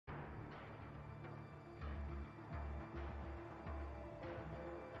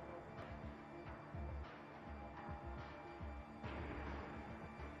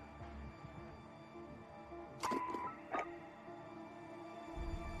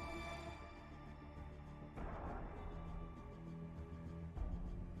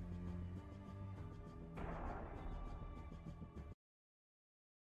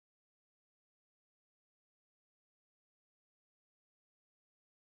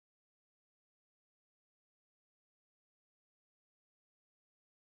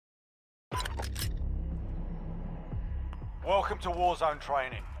Welcome to Warzone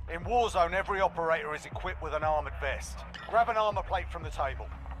training. In Warzone, every operator is equipped with an armored vest. Grab an armor plate from the table.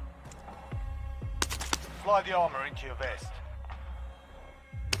 Slide the armor into your vest.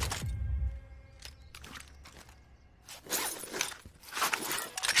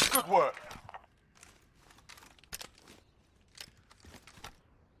 Good work.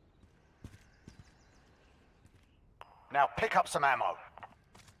 Now pick up some ammo.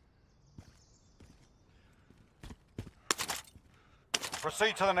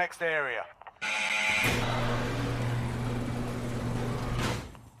 Proceed to the next area.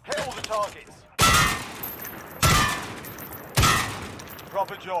 Hit all the targets.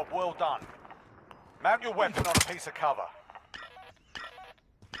 Proper job, well done. Mount your weapon on a piece of cover.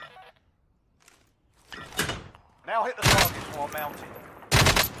 Now hit the targets while mounted.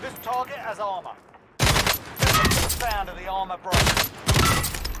 This target has armor. Listen to the sound of the armor break.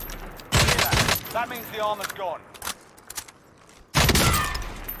 Hear that? That means the armor's gone.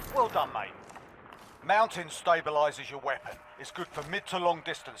 Well done, mate. Mounting stabilizes your weapon. It's good for mid to long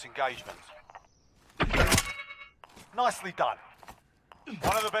distance engagements. Nicely done.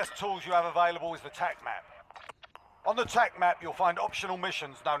 One of the best tools you have available is the TAC map. On the TAC map, you'll find optional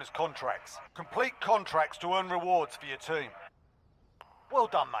missions known as contracts. Complete contracts to earn rewards for your team. Well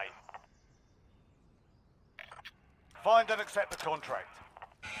done, mate. Find and accept the contract.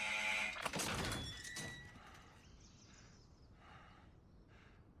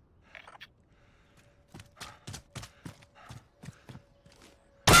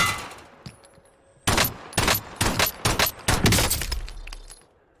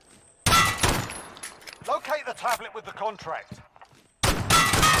 Locate the tablet with the contract.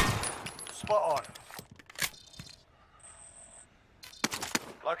 Spot on.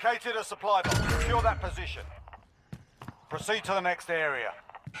 Located a supply box. Secure that position. Proceed to the next area.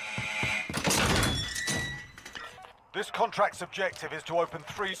 This contract's objective is to open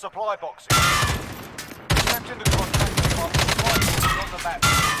 3 supply boxes. Accepting the contract is marked supply boxes on the map.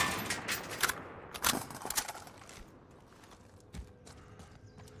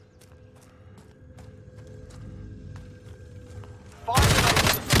 Find and open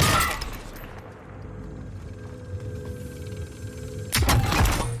the supply boxes.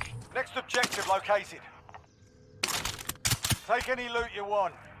 Next objective located. Take any loot you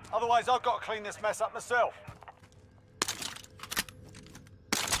want. Otherwise, I've got to clean this mess up myself.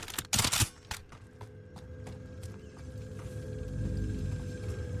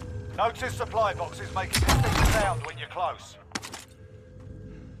 Notice supply boxes make a distinct sound when you're close.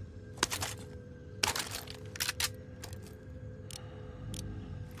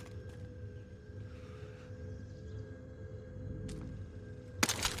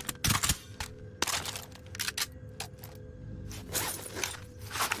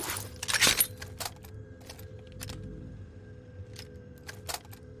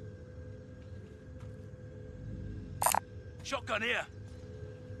 Shotgun here.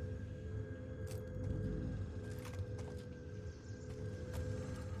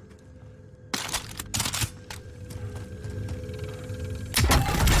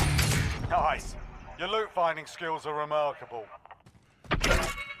 Nice. Your loot finding skills are remarkable.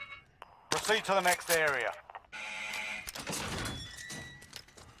 Proceed to the next area.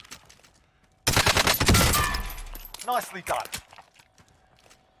 Nicely done.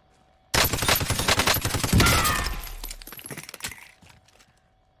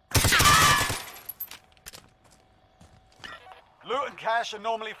 Loot and cash are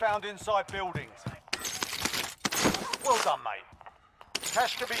normally found inside buildings. Well done, mate.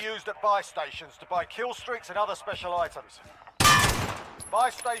 Cash can be used at buy stations to buy kill streaks and other special items. Buy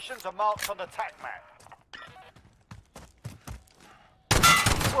stations are marked on the TAC map.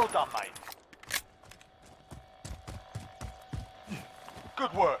 Well done, mate.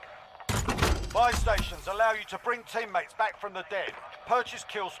 Good work. Buy stations allow you to bring teammates back from the dead, purchase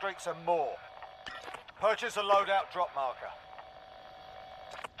kill streaks and more. Purchase a loadout drop marker.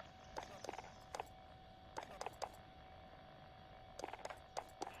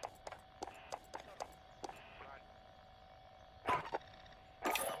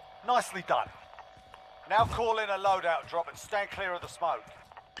 Nicely done. Now call in a loadout drop and stand clear of the smoke.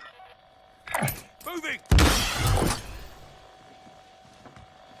 Moving!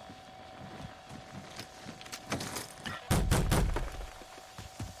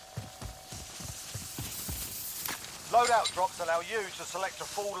 Loadout drops allow you to select a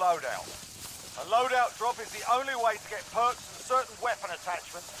full loadout. A loadout drop is the only way to get perks and certain weapon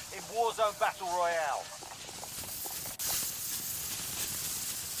attachments in Warzone Battle Royale.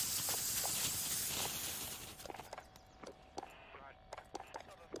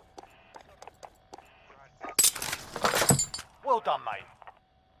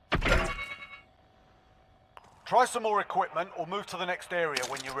 Try some more equipment or move to the next area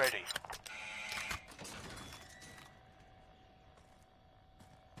when you're ready.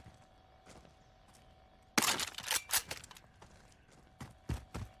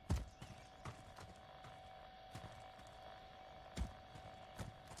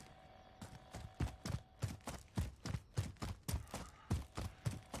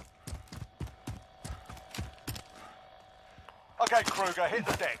 Okay, Kruger, hit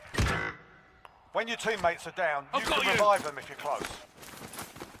the deck. When your teammates are down, you can revive them if you're close.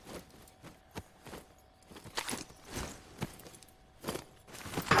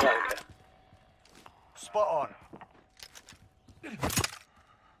 Okay. Spot on.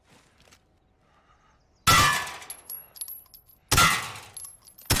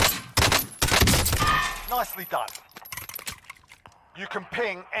 Nicely done. You can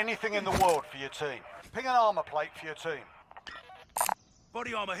ping anything in the world for your team. Ping an armor plate for your team.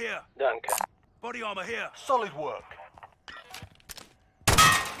 Body armor here. Danke. Body armor here. Solid work.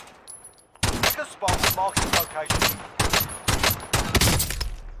 Pick a spot and mark its location.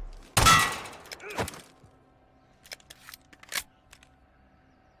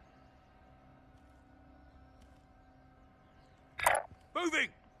 Moving!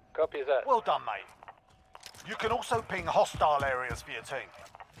 Copy that. Well done, mate. You can also ping hostile areas for your team.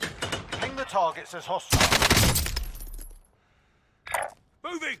 Ping the targets as hostile.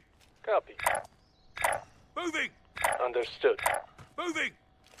 Moving! Copy. Moving! Understood. Moving!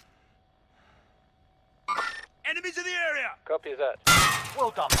 Enemies in the area! Copy that.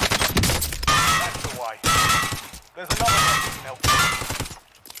 Well done, mate. That's the way. There's another way you can help.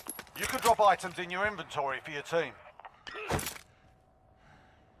 You can drop items in your inventory for your team.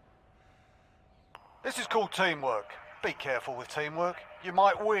 This is called teamwork. Be careful with teamwork. You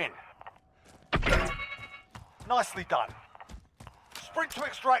might win. Nicely done. Sprint to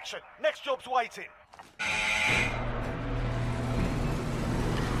extraction. Next job's waiting.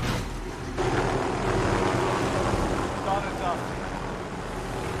 Done and dusted.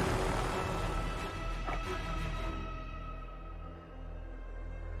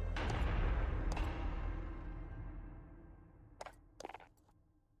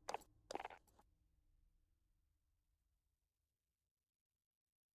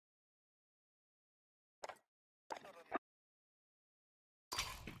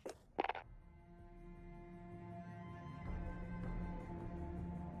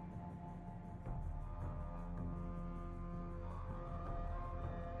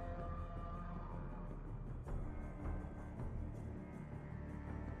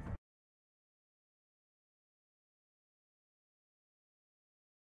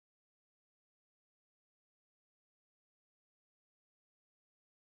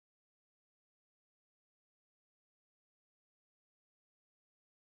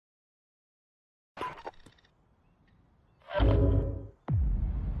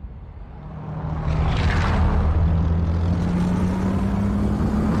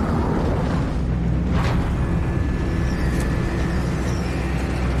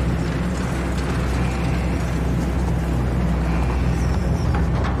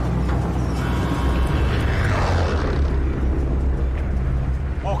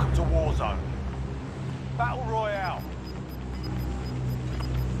 Welcome to Warzone. Battle Royale.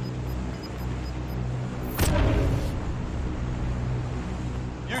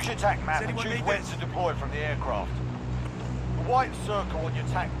 Use your TAC map and choose where to deploy from the aircraft. The white circle on your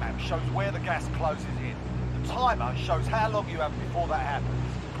TAC map shows where the gas closes in. The timer shows how long you have before that happens.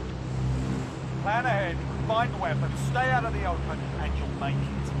 Plan ahead, find weapons, stay out of the open, and you'll make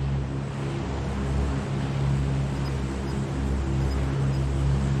it.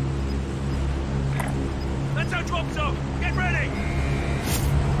 That's our drop zone! Get ready!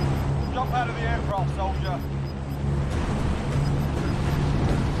 Jump out of the aircraft, soldier.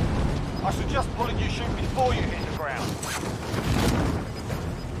 I suggest pulling your chute before you hit the ground.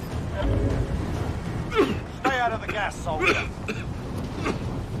 Stay out of the gas, soldier.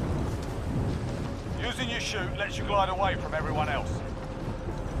 Using your chute lets you glide away from everyone else.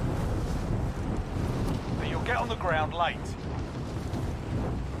 But you'll get on the ground late.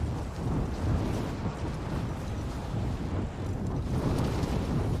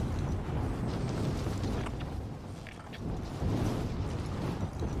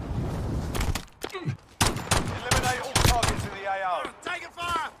 Eliminate all targets in the AO. Taking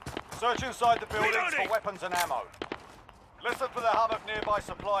fire! Search inside the buildings Reloading. for weapons and ammo. Listen for the hum of nearby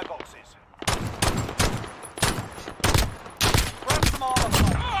supply boxes. Grab some armor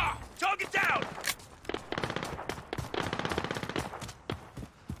plates. Ah! Target down!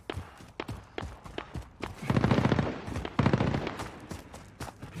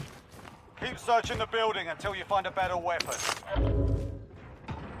 Keep searching the building until you find a better weapon.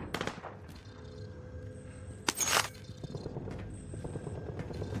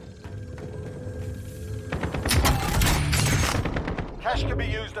 Cash can be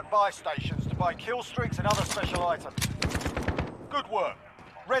used at buy stations to buy kill streaks and other special items. Good work.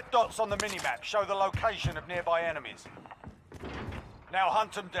 Red dots on the minimap show the location of nearby enemies. Now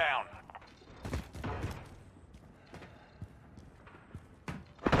hunt them down.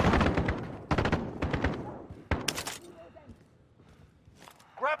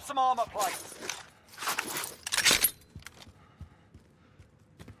 Grab some armor plates.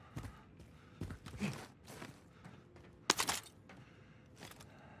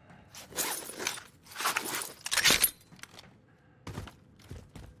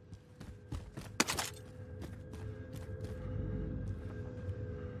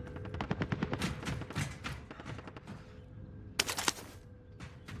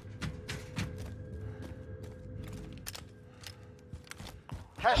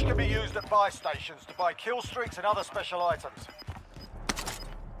 Cash can be used at buy stations to buy kill streaks and other special items.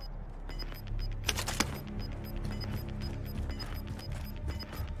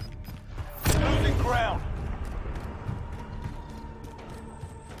 Losing ground.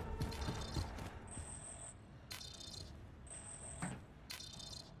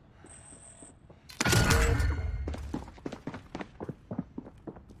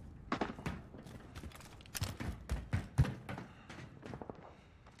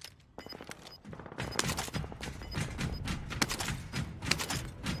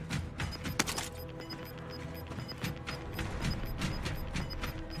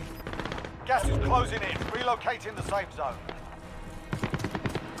 Gas is closing in. Relocating the safe zone.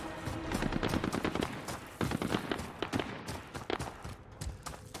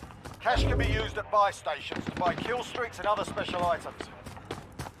 Cash can be used at buy stations to buy kill streaks and other special items.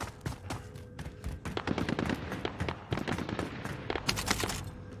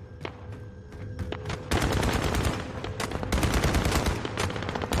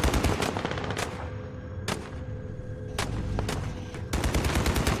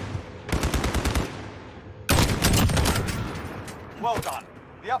 Well done.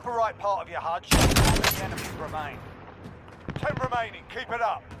 The upper right part of your HUD shows how many enemies remain. 10 remaining, keep it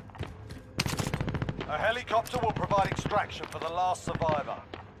up. A helicopter will provide extraction for the last survivor.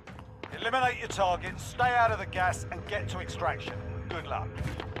 Eliminate your targets, stay out of the gas, and get to extraction. Good luck.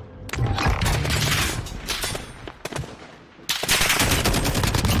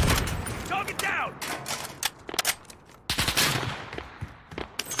 Target down!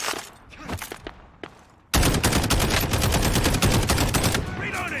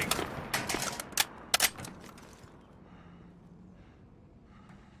 Reloading!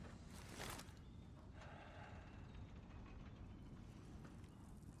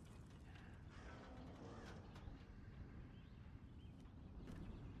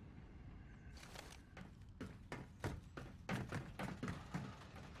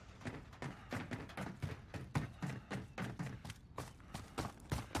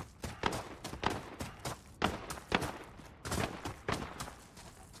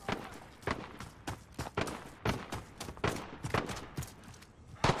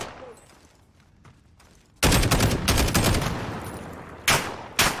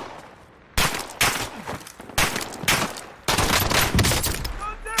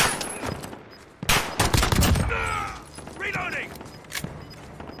 Reloading!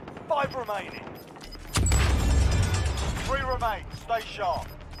 5 remaining. 3 remain. Stay sharp.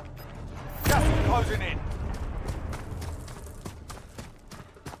 Gas is closing in.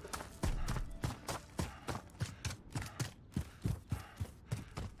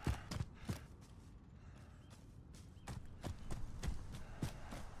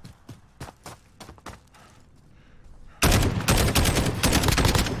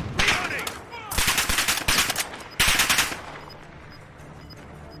 Reloading!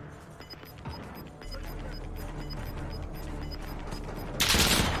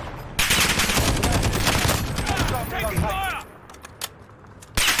 Taking fire!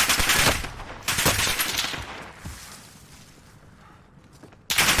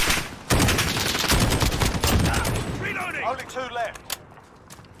 Reloading! Only 2 left.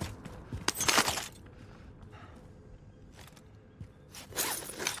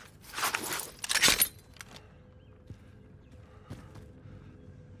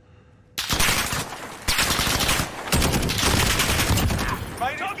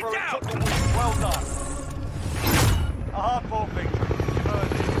 Made it Target through and down. took the win. Well done. A hard-fought victory.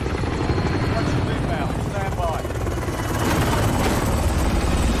 Earned it. Friendship inbound. Stand by.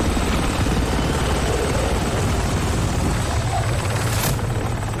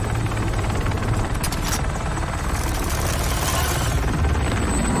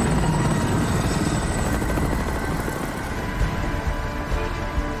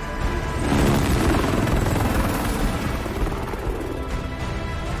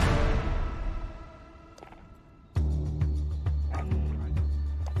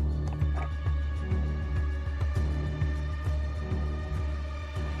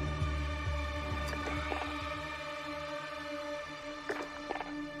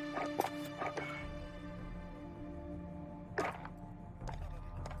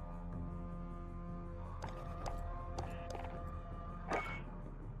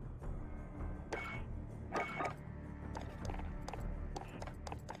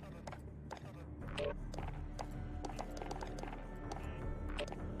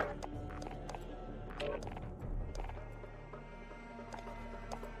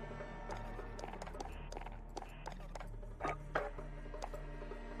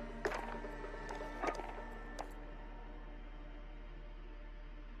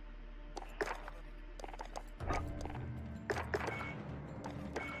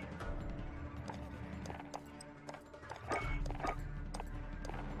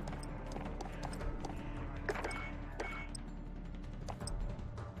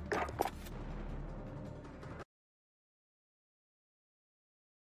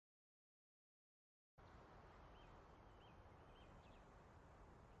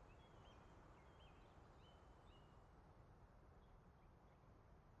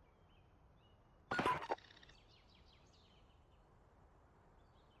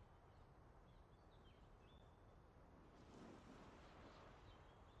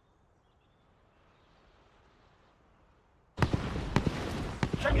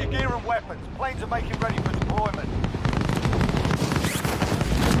 Check your gear and weapons. Planes are making ready for deployment.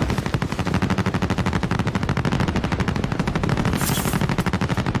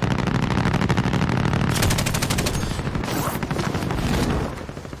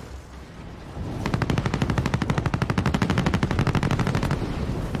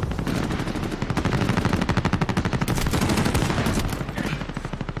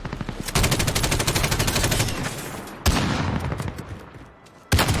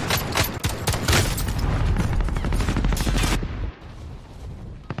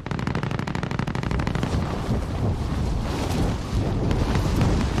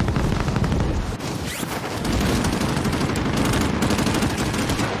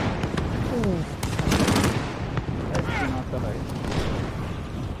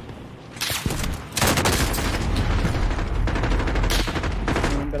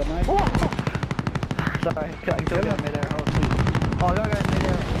 Sorry, I took him midair. Oh, that guy's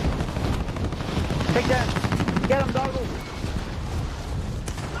midair. Take that! Get him, doggo!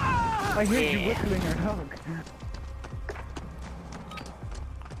 I hear you whistling your dog.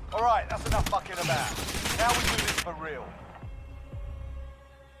 Alright, that's enough fucking about. Now we do this for real.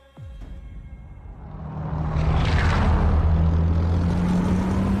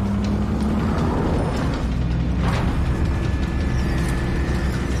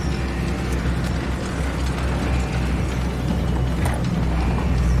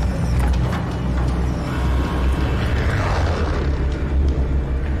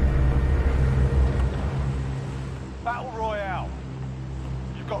 Battle Royale.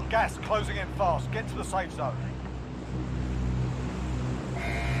 You've got gas closing in fast. Get to the safe zone.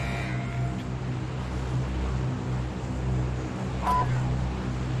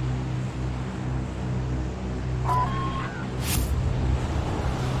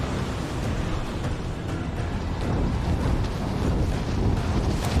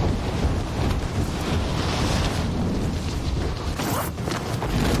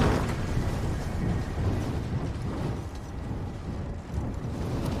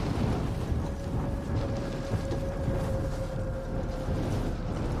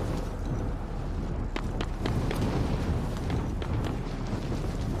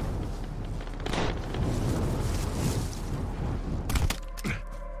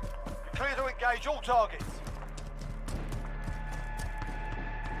 Clear to engage all targets.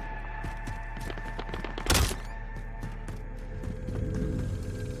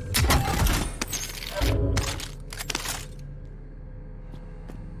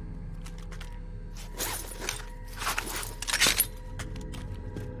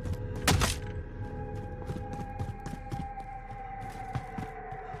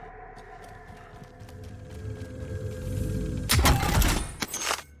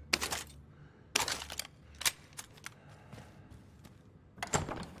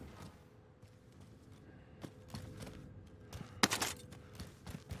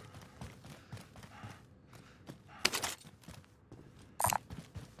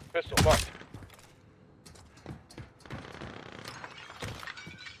 Pistol marked.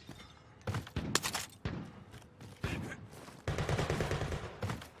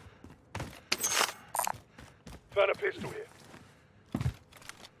 Found a pistol here.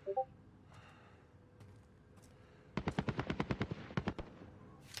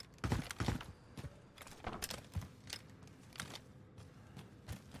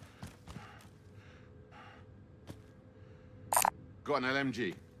 Got an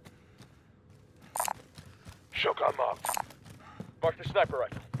LMG. Shotgun marked. Mark the sniper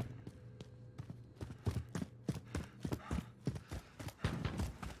rifle.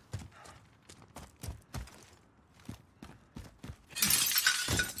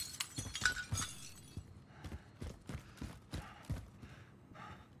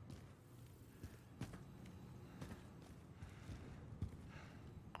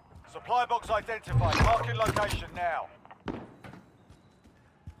 Supply box identified. Marking location now.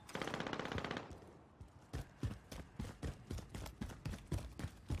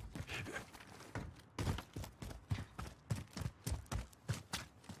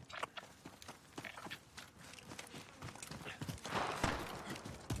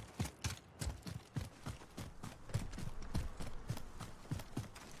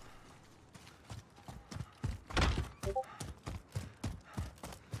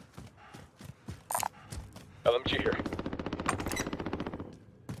 LMG here.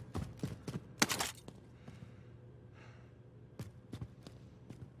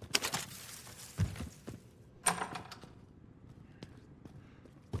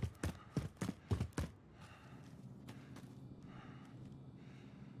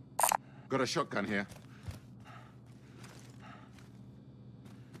 Got a shotgun here.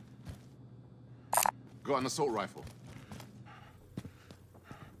 Got an assault rifle.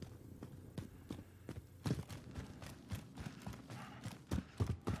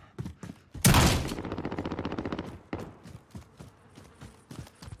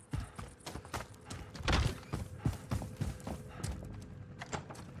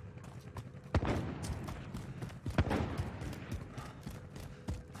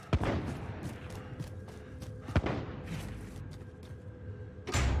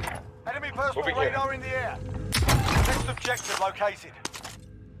 Enemy personal Moving here. radar in the air. Next objective located.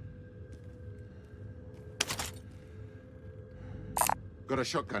 Got a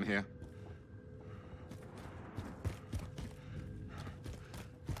shotgun here.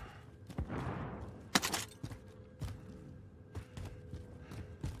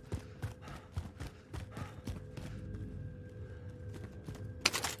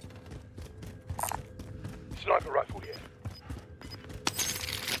 Sniper rifle here.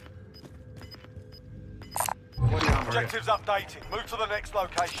 Objectives updated. Move to the next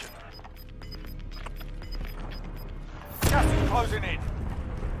location. Gas is closing in.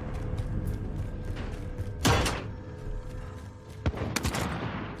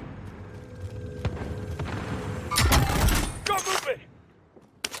 Got movement!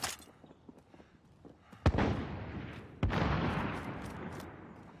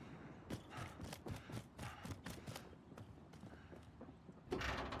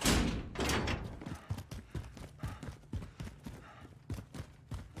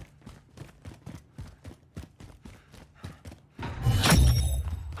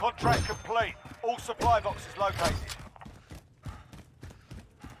 Contract complete. All supply boxes located.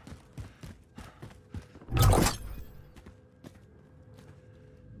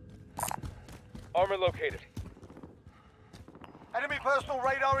 Armor located. Enemy personal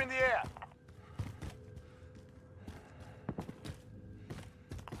radar in the air.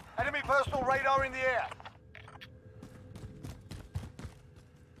 Enemy personal radar in the air.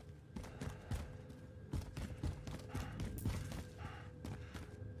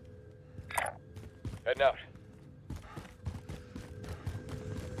 Heading out.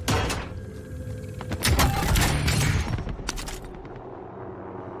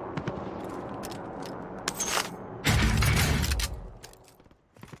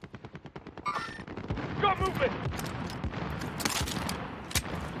 Got movement!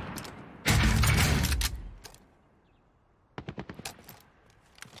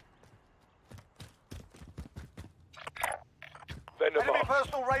 Vendor Enemy marked.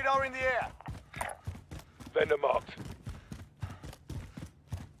 personal radar in the air. Vendor marked.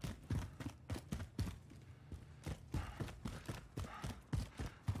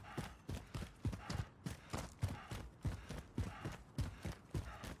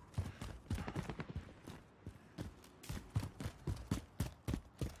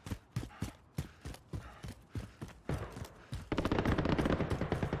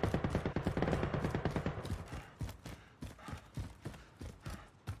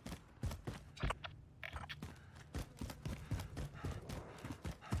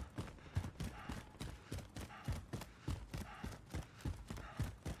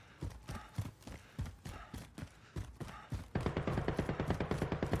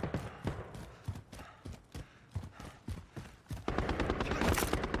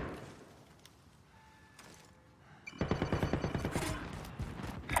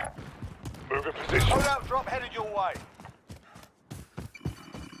 Moving position. Loadout drop headed your way.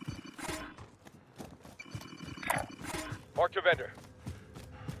 Marked a vendor.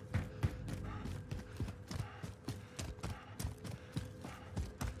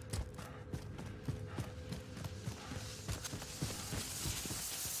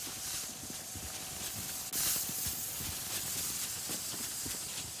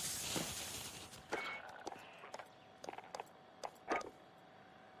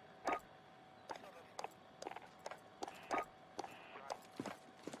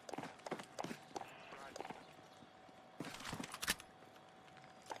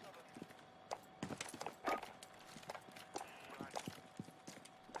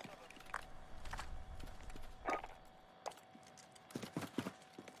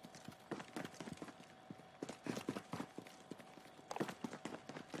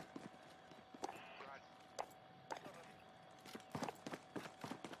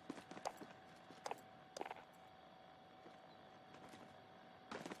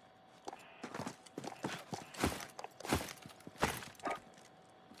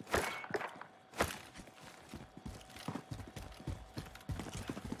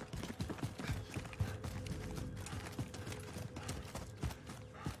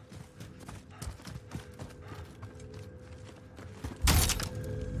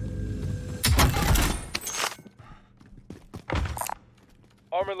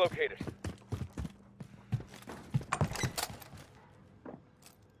 Armor located.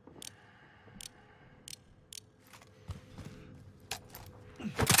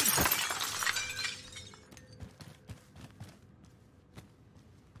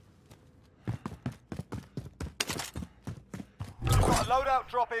 Got a loadout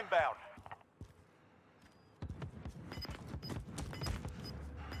drop inbound.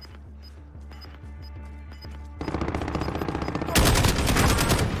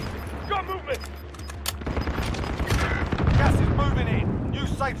 Got movement! Gas is moving in. New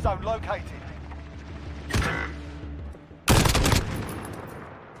safe zone located.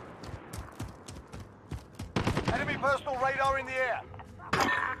 Enemy personal radar in the air.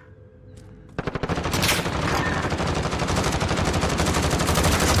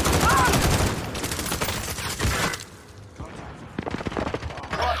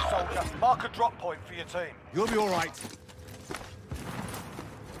 Right, soldier. Mark a drop point for your team. You'll be all right.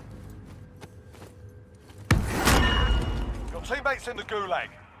 Your teammates in the gulag.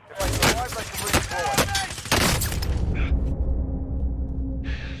 If they survive, they can redeploy.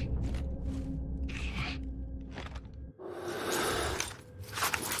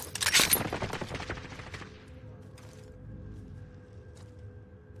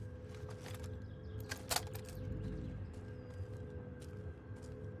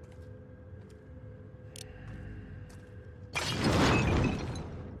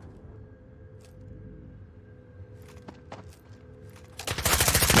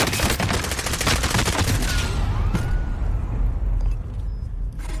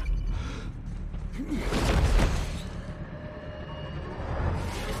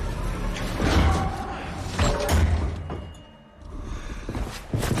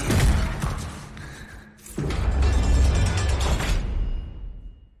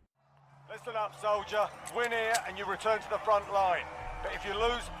 Listen up, soldier. Win here and you return to the front line. But if you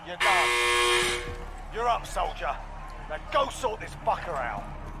lose, you're done. You're up, soldier. Now go sort this fucker out.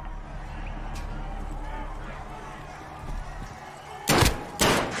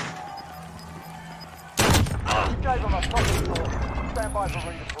 You gave him a proper score. Stand by for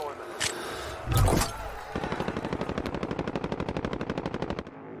redeployment.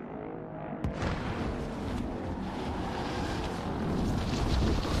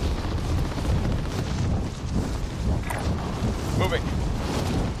 Moving.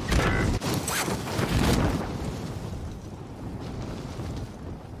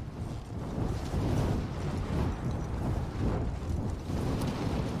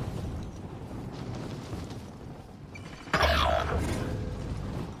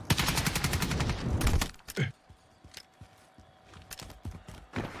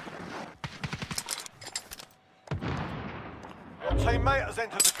 Your teammate has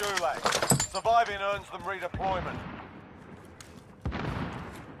entered the gulag. Surviving earns them redeployment.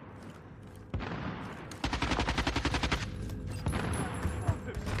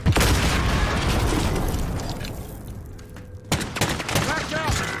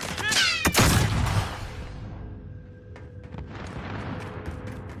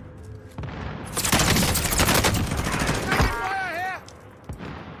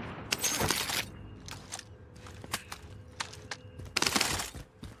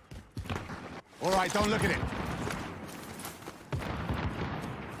 All right, don't look at it.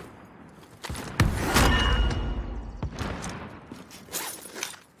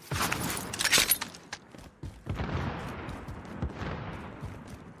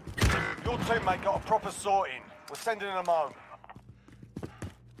 Your teammate got a proper sorting. We're sending them home.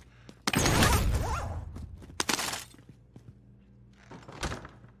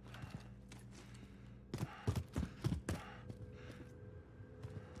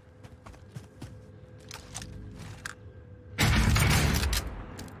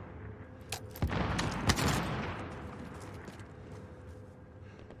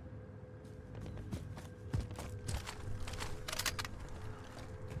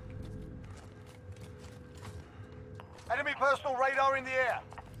 Enemy personal radar in the air.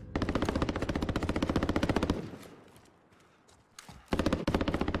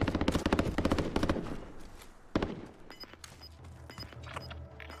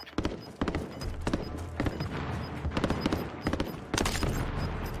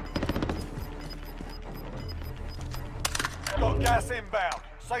 Got gas inbound.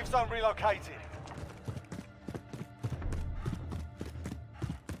 Safe zone relocated.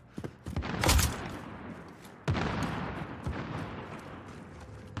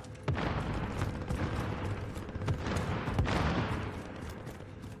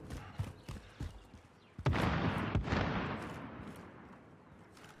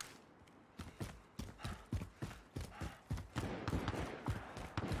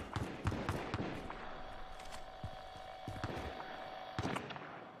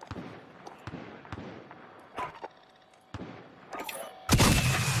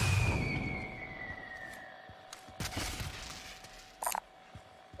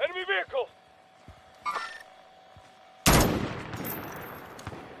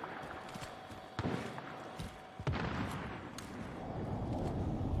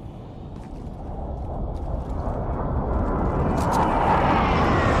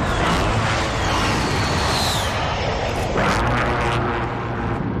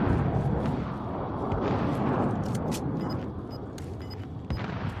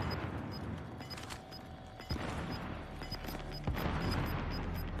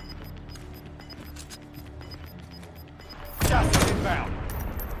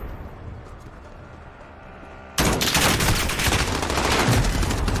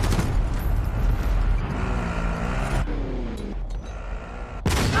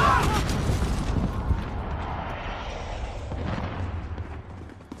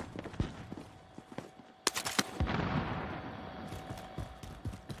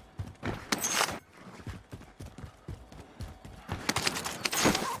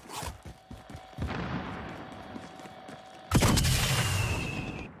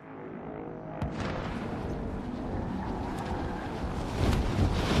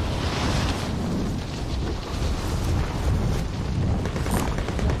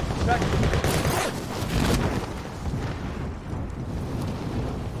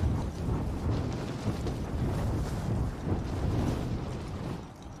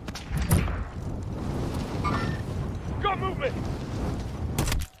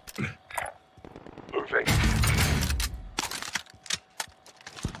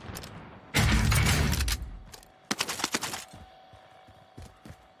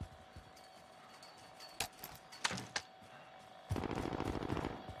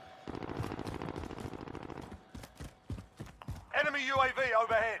 Enemy UAV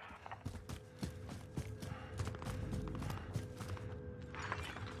overhead.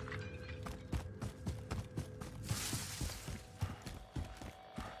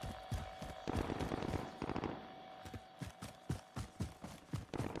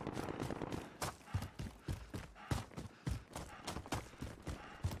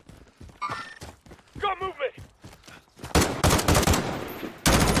 Got movement!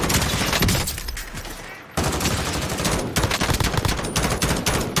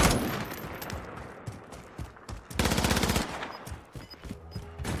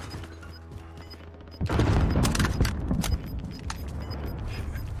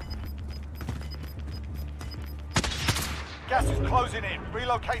 Gas is closing in.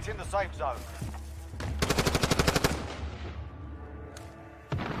 Relocating the safe zone.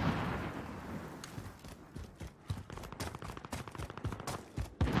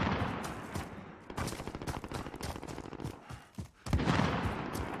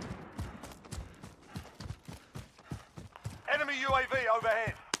 Enemy UAV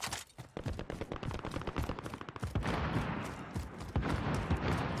overhead.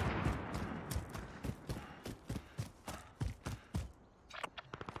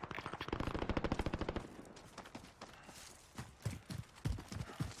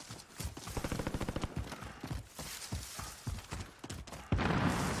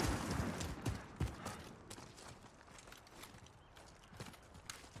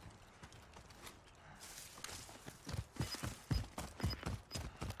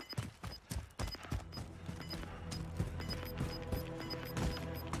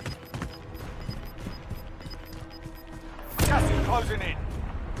 Gas is closing in.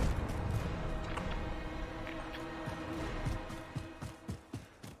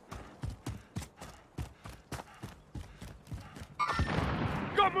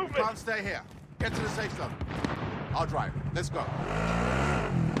 Got movement! Can't stay here. Get to the safe zone. I'll drive. Let's go.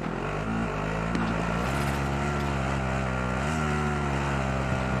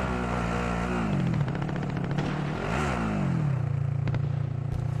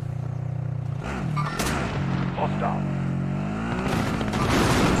 Hostile.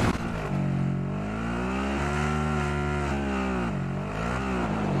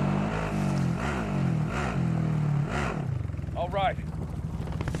 All right.